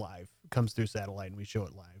that is live, comes through satellite, and we show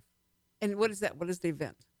it live. And what is that? What is the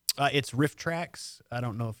event? It's Riff Tracks. I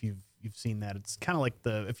don't know if you've seen that. It's kind of like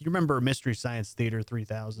if you remember Mystery Science Theater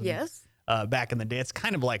 3000. Yes. Back in the day, it's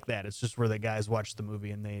kind of like that. It's just where the guys watch the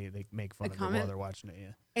movie and they make fun of it while comment? they're watching it.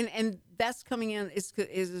 Yeah. And that's coming in. Is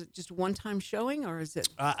it just one time showing or is it?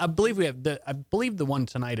 I believe we have I believe the one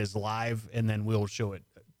tonight is live, and then we'll show it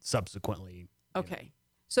subsequently. Okay.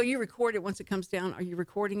 So you record it once it comes down. Are you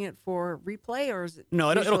recording it for replay or is it?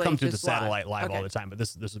 No, it'll usually come through the just live? satellite live all Okay. the time, but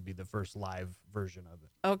this would be the first live version of it.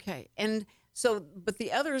 Okay. And so, but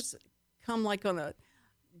the others come like on a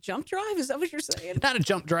jump drive. Is that what you're saying? Not a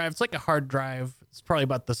jump drive. It's like a hard drive. It's probably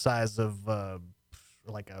about the size of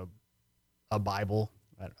like a Bible.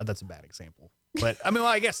 That's a bad example, but I mean,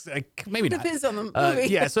 well, I guess maybe not. Depends on the movie.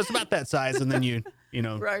 Yeah, so it's about that size, and then you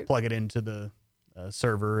Right. plug it into the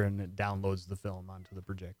server, and it downloads the film onto the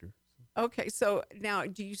projector. Okay, so now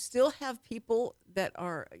do you still have people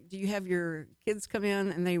do you have your kids come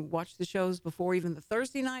in and they watch the shows before even the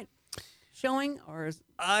Thursday night showing or is,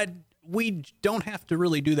 We don't have to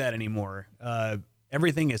really do that anymore.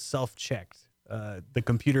 Everything is self-checked. The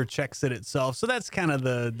computer checks it itself. So that's kind of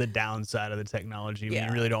the downside of the technology. Yeah.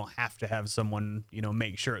 You really don't have to have someone,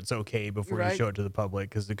 make sure it's okay before Right. you show it to the public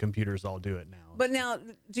because the computers all do it now. but now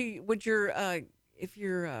would your if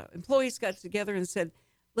your employees got together and said,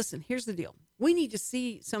 listen, here's the deal. We need to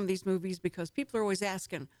see some of these movies because people are always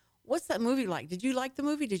asking, what's that movie like? Did you like the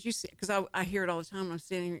movie? Did you see it? Because I hear it all the time when I'm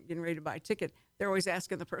standing here getting ready to buy a ticket. They're always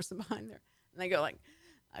asking the person behind there. And they go like,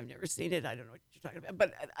 I've never seen it. I don't know what you're talking about.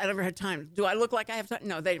 But I never had time. Do I look like I have time?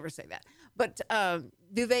 No, they never say that. But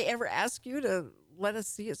do they ever ask you to let us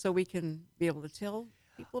see it so we can be able to tell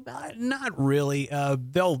people about it? Not really.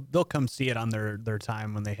 They'll come see it on their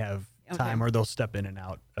time when they have time, Okay. or they'll step in and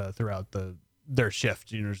out throughout their shift.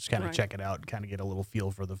 Just kind of Right. check it out and kind of get a little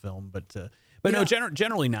feel for the film. But Yeah. no,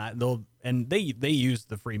 generally not. They use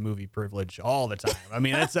the free movie privilege all the time. I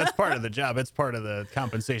mean, that's part of the job. It's part of the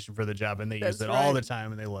compensation for the job, and they use That's it all the right.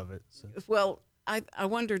 time, and they love it. So. Well, I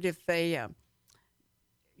wondered if they,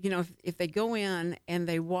 if they go in and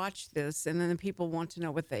they watch this and then the people want to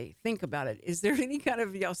know what they think about it, is there any kind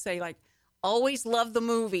of, say like, always love the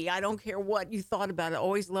movie. I don't care what you thought about it.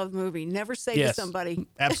 Always love the movie. Never say Yes. to somebody,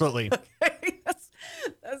 Absolutely.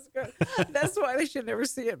 that's good. That's why they should never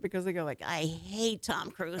see it because they go like, I hate Tom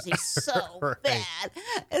Cruise. He's so Right. bad.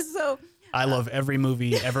 And so I love every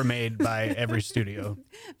movie ever made by every studio.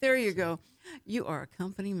 there you go. You are a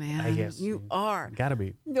company man. I guess. You are. Gotta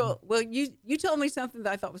be. No, well, you told me something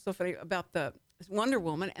that I thought was so funny about the Wonder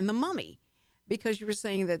Woman and the Mummy, because you were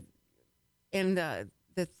saying that, and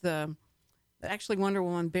that actually Wonder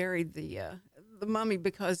Woman buried the mummy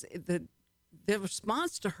because the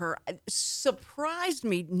response to her surprised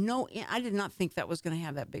me. No, I did not think that was going to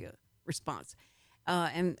have that big a response,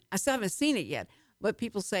 and I still haven't seen it yet. But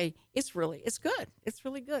people say it's good. It's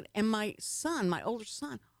really good. And my older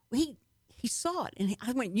son, he saw it, and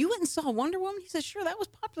I went, "You went and saw Wonder Woman?" He said, "Sure, that was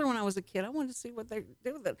popular when I was a kid. I wanted to see what they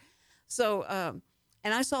do with it." So,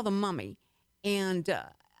 and I saw the Mummy, and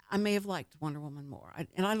I may have liked Wonder Woman more.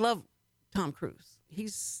 And I love Tom Cruise.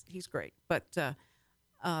 He's great, but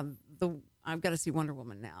I've got to see Wonder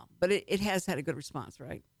Woman now. But it has had a good response,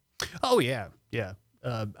 right? Oh yeah, yeah.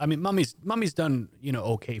 I mean, Mummy's done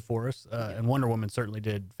okay for us, and Wonder Woman certainly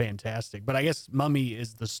did fantastic. But I guess Mummy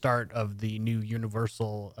is the start of the new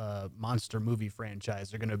Universal monster movie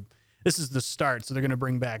franchise. This is the start, so they're gonna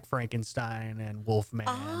bring back Frankenstein and Wolfman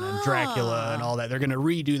and Dracula and all that. They're gonna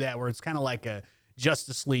redo that where it's kind of like a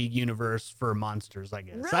Justice League universe for monsters, I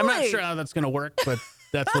guess. I'm not Really? sure how that's gonna work, but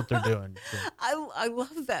that's what they're doing. So. I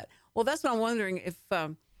love that. Well, that's what I'm wondering if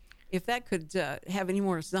if that could have any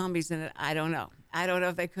more zombies in it, I don't know. I don't know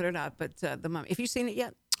if they could or not. But the Mummy. Have you seen it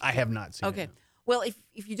yet? I have not seen it. Okay. Well, if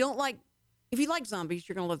you don't like, if you like zombies,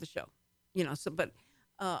 you're gonna love the show. You know. So, but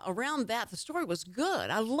around that, the story was good.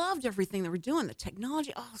 I loved everything they were doing. The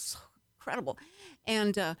technology, oh, so incredible.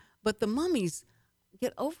 And but the mummies,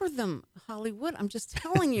 get over them, Hollywood. I'm just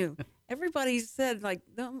telling you. Everybody said like,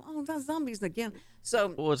 oh, that's zombies again.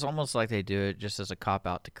 So Well, it's almost like they do it just as a cop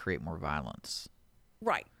out to create more violence.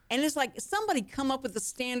 right, and it's like somebody come up with the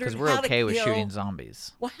standard. Because we're how okay to with kill, shooting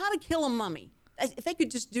zombies. Well, how to kill a mummy? If they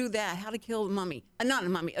could just do that, how to kill a mummy, not a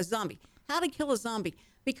mummy, a zombie. How to kill a zombie?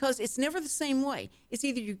 Because it's never the same way. It's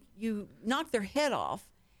either you knock their head off,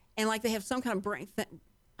 and like they have some kind of brain.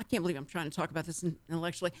 I can't believe I'm trying to talk about this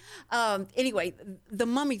intellectually. Anyway, the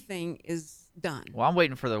mummy thing is done. Well, I'm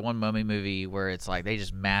waiting for the one mummy movie where it's like they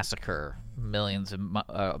just massacre millions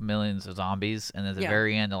of zombies, and at the Yeah.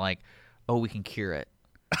 very end, they're like, "Oh, we can cure it,"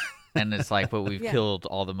 and it's like, "But we've Yeah. killed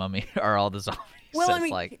all the mummy or all the zombies." Well, so I it's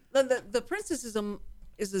mean, like the princess is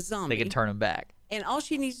a zombie. they can turn them back. And all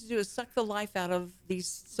she needs to do is suck the life out of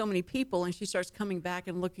these so many people, and she starts coming back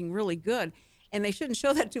and looking really good. And they shouldn't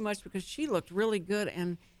show that too much because she looked really good.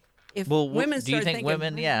 And if Well, women do you start think thinking,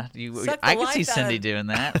 women? Yeah, suck the I could see life out Cindy of- doing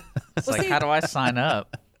that. It's Well, like, see- how do I sign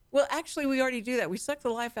up? Well, actually, we already do that. We suck the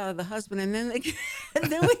life out of the husband, and then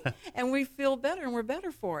we feel better, and we're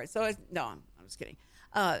better for it. So no, I'm just kidding.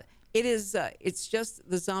 It is. It's just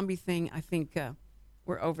the zombie thing. I think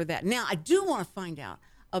we're over that. Now, I do want to find out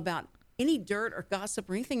about any dirt or gossip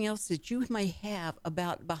or anything else that you may have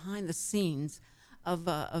about behind the scenes of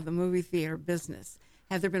the movie theater business.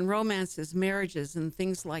 Have there been romances, marriages, and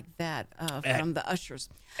things like that from the ushers?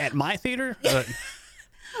 At my theater?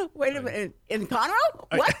 Wait a minute. In Conroe?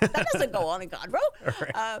 What? That doesn't go on in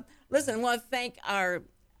Conroe. Listen, I want to thank our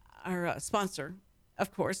sponsor,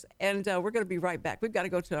 of course, and we're going to be right back. We've got to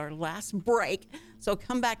go to our last break, so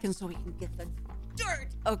come back and so we can get the dirt.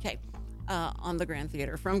 Okay, on the Grand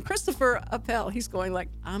Theater. From Christopher Appel, he's going like,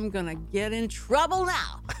 I'm going to get in trouble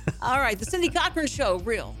now. All right, the Cindy Cochran Show,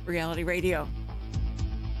 Real Reality Radio.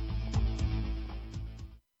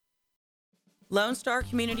 Lone Star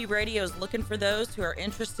Community Radio is looking for those who are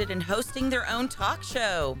interested in hosting their own talk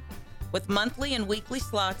show. With monthly and weekly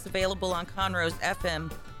slots available on Conroe's FM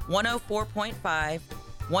 104.5,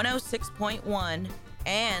 106.1,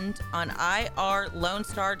 and on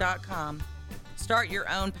irlonestar.com. Start your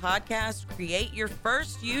own podcast, create your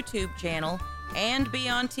first YouTube channel, and be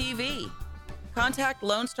on TV. Contact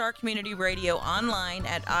Lone Star Community Radio online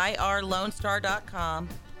at irlonestar.com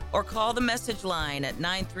or call the message line at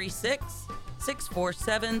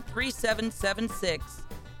 936-647-3776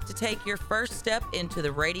 to take your first step into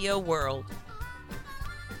the radio world.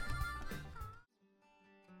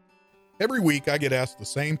 Every week I get asked the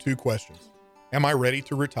same two questions. Am I ready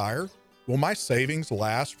to retire? Will my savings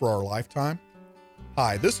last for our lifetime?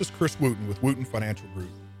 Hi, this is Chris Wooten with Wooten Financial Group.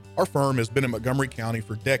 Our firm has been in Montgomery County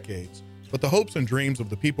for decades, but the hopes and dreams of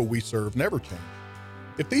the people we serve never change.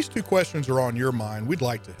 If these two questions are on your mind, we'd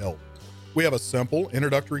like to help. We have a simple,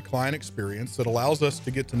 introductory client experience that allows us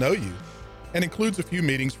to get to know you and includes a few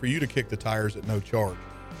meetings for you to kick the tires at no charge.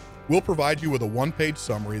 We'll provide you with a one-page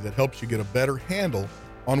summary that helps you get a better handle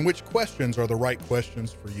on which questions are the right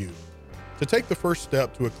questions for you. To take the first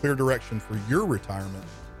step to a clear direction for your retirement,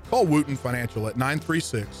 call Wooten Financial at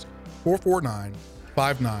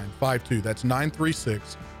 936-449-5952. That's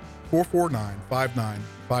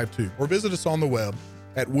 936-449-5952. Or visit us on the web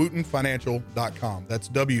at wootenfinancial.com. That's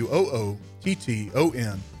WOOTTON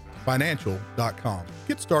financial.com.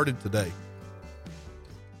 Get started today.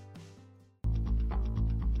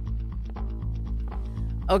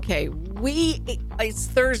 Okay, it's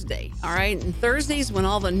Thursday, all right? And Thursdays when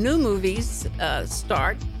all the new movies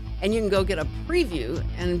start, and you can go get a preview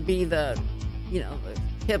and be the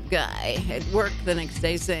hip guy at work the next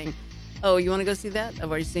day saying, oh, you want to go see that? I've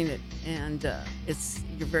already seen it, and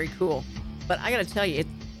you're very cool. But I got to tell you,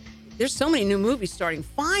 there's so many new movies starting.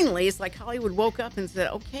 Finally, it's like Hollywood woke up and said,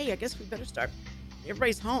 okay, I guess we better start.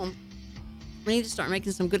 Everybody's home. We need to start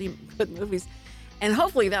making some good movies. And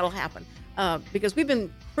hopefully that'll happen. Because we've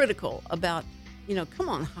been critical about, come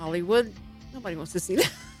on, Hollywood. Nobody wants to see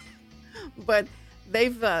that. But they're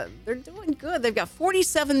doing good. They've got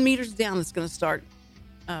 47 Meters Down that's going to start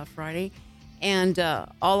Friday. And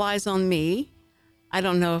All Eyes on Me. I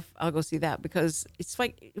don't know if I'll go see that because it's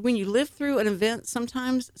like when you live through an event,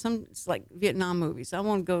 sometimes it's like Vietnam movies. I don't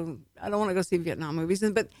want to go see Vietnam movies.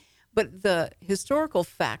 But the historical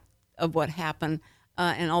fact of what happened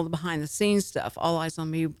and all the behind the scenes stuff, All Eyes on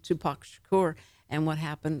Me, Tupac Shakur, and what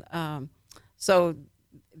happened. So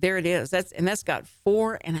there it is. That's got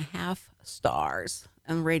 4.5 stars.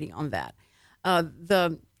 rating on that.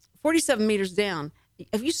 The 47 meters down.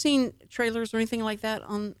 Have you seen trailers or anything like that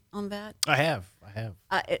on that? I have.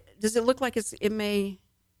 Does it look like it may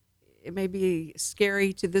be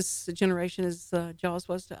scary to this generation as Jaws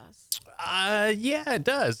was to us? Yeah, it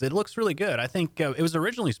does. It looks really good. I think it was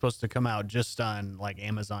originally supposed to come out just on like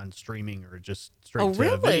Amazon streaming or just straight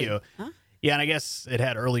to video. Huh? Yeah, and I guess it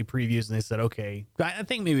had early previews, and they said, okay. I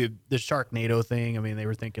think maybe the Sharknado thing. I mean, they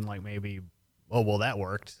were thinking like maybe, oh, well, that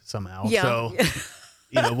worked somehow. Yeah. So,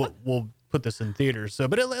 we'll put this in theaters. So,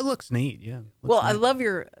 but it looks neat. Yeah. I love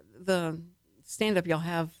the stand up y'all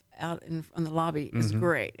have out in the lobby is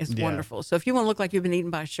great. It's wonderful. So if you want to look like you've been eaten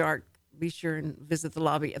by a shark, be sure and visit the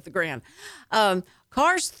lobby at the Grand.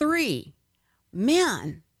 Cars 3,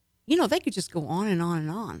 man, they could just go on and on and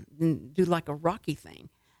on and do like a Rocky thing.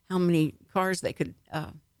 How many cars they could,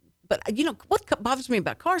 but what bothers me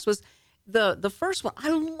about Cars was the first one. I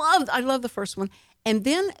love the first one. And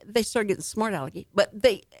then they started getting smart alecky, but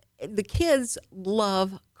the kids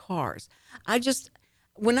love Cars.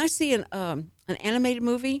 When I see an animated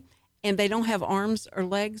movie and they don't have arms or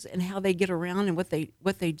legs and how they get around and what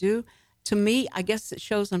they do, to me, I guess it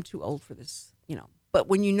shows I'm too old for this, But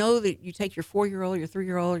when you know that you take your 4-year-old, your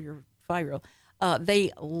 3-year-old, or your 5-year-old,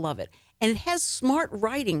 they love it. And it has smart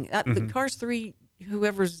writing. The Cars 3,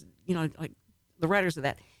 whoever's, like the writers of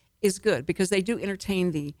that, is good because they do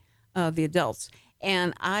entertain the adults.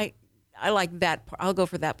 And I like that. I'll go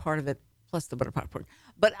for that part of it, plus the butter popcorn.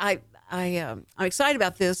 But I'm excited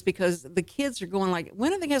about this because the kids are going like,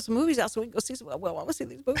 when are they going to have some movies out so we can go see some? Well, I want to see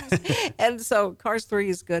these movies. And so Cars 3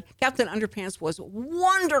 is good. Captain Underpants was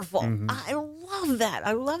wonderful. I love that.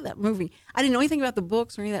 I love that movie. I didn't know anything about the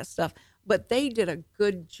books or any of that stuff, but they did a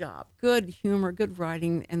good job. Good humor, good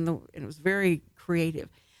writing, and it was very creative.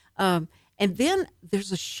 And then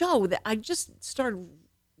there's a show that I just started,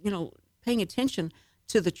 paying attention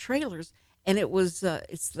to the trailers, and it's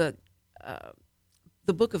the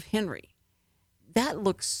Book of Henry. That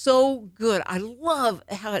looks so good. I love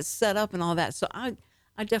how it's set up and all that. So I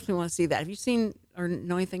definitely want to see that. Have you seen or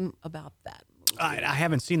know anything about that movie? I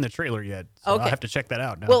haven't seen the trailer yet, so Okay. I'll have to check that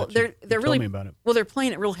out now. Well, that they're you really told me about it. Well, they're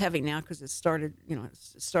playing it real heavy now because it started.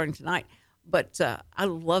 It's starting tonight. But I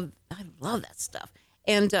love that stuff,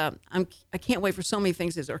 and I can't wait for so many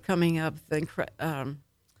things that are coming up.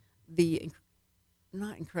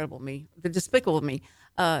 Not Incredible Me, the Despicable Me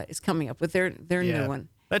is coming up with their new one.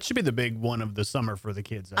 That should be the big one of the summer for the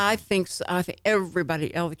kids. I think so. I think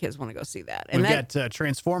all the kids want to go see that. And we've got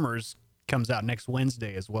Transformers comes out next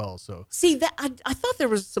Wednesday as well. So see that I thought there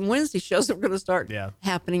was some Wednesday shows that were going to start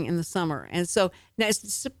happening in the summer. And so now is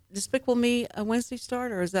Despicable Me a Wednesday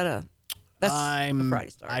start or is that a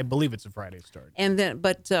Friday start? I believe it's a Friday start. And then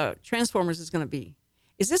but Transformers is going to be.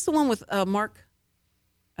 Is this the one with Mark?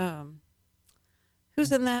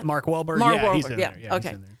 Who's in that? Mark Wahlberg. Mark yeah, Wahlberg. he's in there. Yeah, Okay.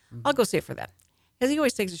 he's in there. Mhm. I'll go see it for that. Because he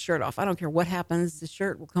always takes his shirt off. I don't care what happens. The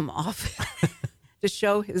shirt will come off to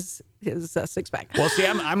show his six pack. Well, see,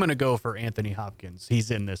 I'm going to go for Anthony Hopkins. He's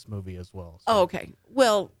in this movie as well. So. Oh, okay.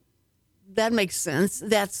 Well, that makes sense.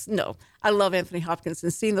 I love Anthony Hopkins,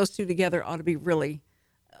 and seeing those two together ought to be really,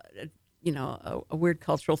 a weird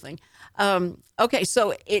cultural thing. Okay,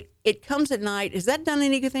 so it comes at night. Has that done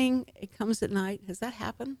anything? It comes at night. Has that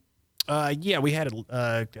happened? Yeah, we had it.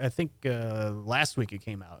 I think last week it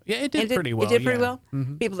came out. Yeah, it did pretty well. It did pretty well.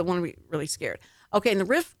 Mm-hmm. People that want to be really scared. Okay, and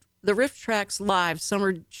the Riff Tracks Live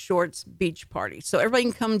Summer Shorts Beach Party. So everybody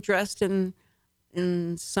can come dressed in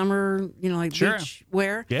summer, Sure. beach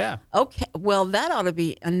wear. Yeah. Okay, well that ought to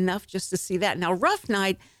be enough just to see that. Now Rough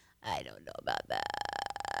Night, I don't know about that.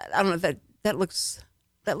 I don't know that looks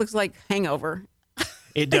like Hangover.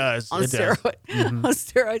 It does. on steroids. Mm-hmm. On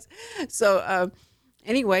steroids. So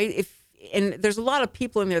anyway, and there's a lot of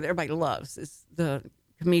people in there that everybody loves. It's the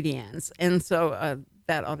comedians, and so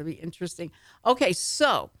that ought to be interesting. Okay,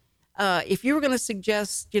 so if you were going to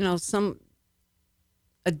suggest,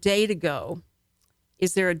 a day to go,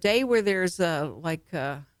 is there a day where there's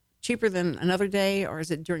cheaper than another day, or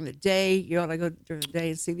is it during the day? You ought to go during the day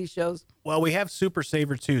and see these shows. Well, we have Super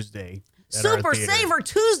Saver Tuesday. at our Super theater. Saver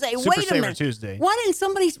Tuesday. Super Wait a Saver minute. Tuesday. Why didn't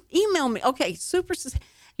somebody email me? Okay,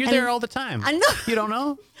 You're there all the time. I know. You don't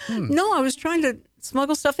know? No, I was trying to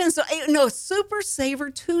smuggle stuff in. So no, Super Saver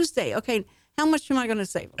Tuesday. Okay, how much am I going to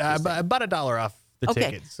save? About $1 off the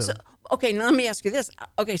Okay. ticket. So. Okay, now let me ask you this.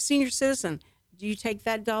 Okay, senior citizen, do you take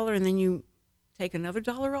that $1 and then you take another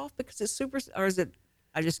 $1 off because it's super, or is it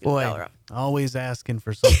I just get Boy, $1 off? always asking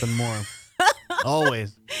for something more.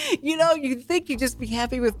 Always. You'd think you'd just be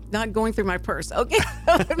happy with not going through my purse. Okay,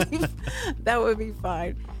 that would be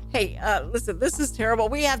fine. Hey, listen, this is terrible.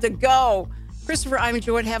 We have to go. Christopher, I've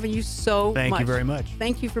enjoyed having you so much. Thank you very much.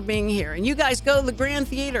 Thank you for being here. And you guys go to the Grand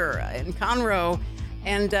Theater in Conroe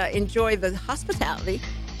and enjoy the hospitality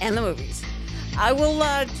and the movies. I will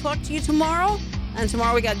talk to you tomorrow. And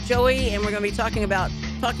tomorrow we got Joey, and we're going to be talking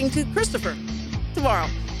to Christopher tomorrow.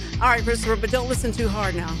 All right, Christopher, but don't listen too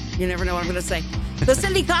hard now. You never know what I'm going to say. The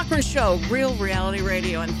Cindy Cochran Show, Real Reality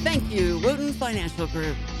Radio. And thank you, Wooten Financial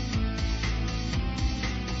Group.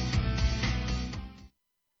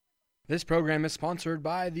 This program is sponsored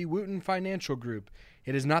by the Wooten Financial Group.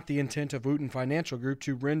 It is not the intent of Wooten Financial Group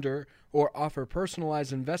to render or offer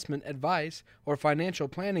personalized investment advice or financial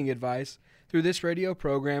planning advice through this radio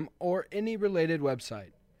program or any related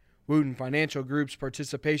website. Wooten Financial Group's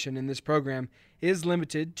participation in this program is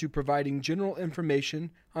limited to providing general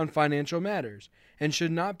information on financial matters and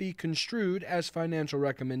should not be construed as financial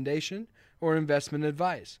recommendation or investment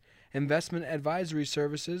advice. Investment advisory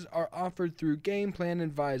services are offered through Game Plan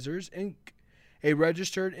Advisors, Inc., a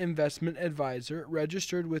registered investment advisor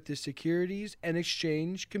registered with the Securities and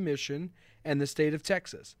Exchange Commission and the state of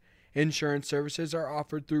Texas. Insurance services are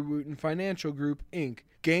offered through Wooten Financial Group, Inc.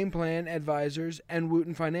 Game Plan Advisors and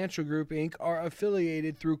Wooten Financial Group, Inc. are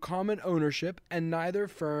affiliated through common ownership, and neither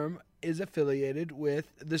firm is affiliated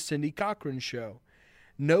with The Cindy Cochran Show.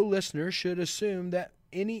 No listener should assume that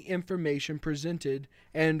any information presented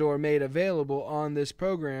and or made available on this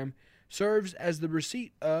program serves as the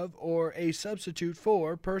receipt of or a substitute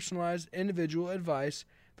for personalized individual advice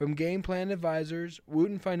from Game Plan Advisors,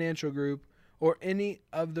 Wooten Financial Group, or any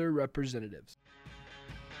of their representatives.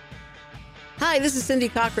 Hi, this is Cindy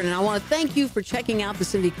Cochran, and I want to thank you for checking out The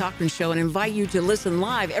Cindy Cochran Show and invite you to listen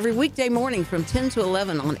live every weekday morning from 10 to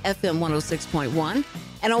 11 on FM 106.1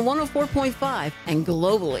 and on 104.5 and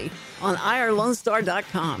globally on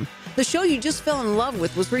irlonestar.com. The show you just fell in love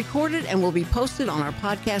with was recorded and will be posted on our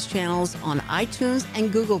podcast channels on iTunes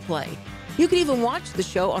and Google Play. You can even watch the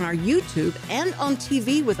show on our YouTube and on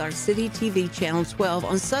TV with our City TV Channel 12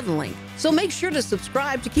 on Suddenlink. So make sure to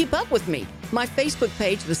subscribe to keep up with me. My Facebook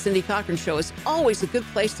page, The Cindy Cochran Show, is always a good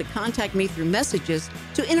place to contact me through messages,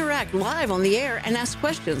 to interact live on the air and ask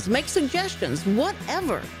questions, make suggestions,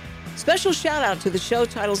 whatever. Special shout out to the show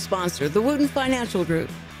title sponsor, the Wooten Financial Group.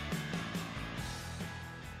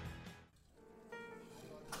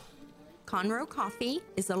 Conroe Coffee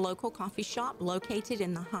is a local coffee shop located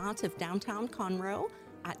in the heart of downtown Conroe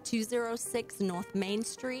at 206 North Main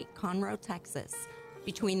Street, Conroe, Texas.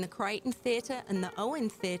 Between the Crichton Theater and the Owen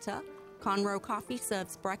Theater, Conroe Coffee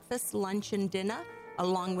serves breakfast, lunch, and dinner,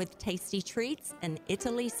 along with tasty treats and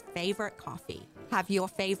Italy's favorite coffee. Have your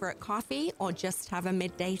favorite coffee or just have a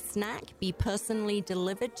midday snack be personally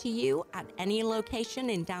delivered to you at any location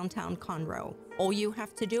in downtown Conroe. All you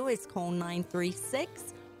have to do is call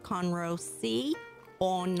 936 Conroe C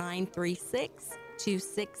or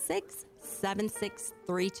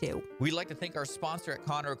 936-266-7632. We'd like to thank our sponsor at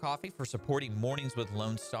Conroe Coffee for supporting Mornings with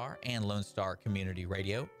Lone Star and Lone Star Community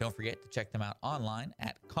Radio. Don't forget to check them out online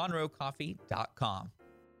at conroecoffee.com.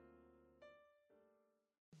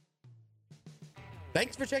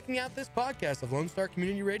 Thanks for checking out this podcast of Lone Star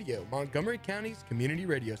Community Radio, Montgomery County's community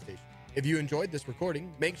radio station. If you enjoyed this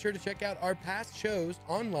recording, make sure to check out our past shows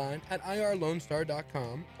online at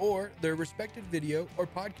irlonestar.com or their respective video or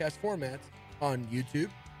podcast formats on YouTube,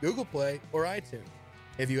 Google Play, or iTunes.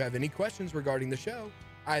 If you have any questions regarding the show,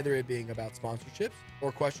 either it being about sponsorships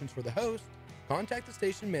or questions for the host, contact the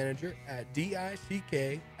station manager at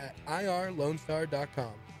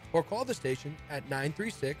dick@irlonestar.com or call the station at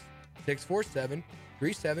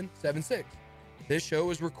 936-647-3776. This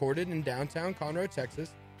show is recorded in downtown Conroe,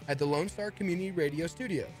 Texas, at the Lone Star Community Radio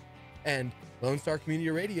Studios, and Lone Star Community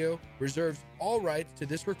Radio reserves all rights to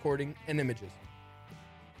this recording and images.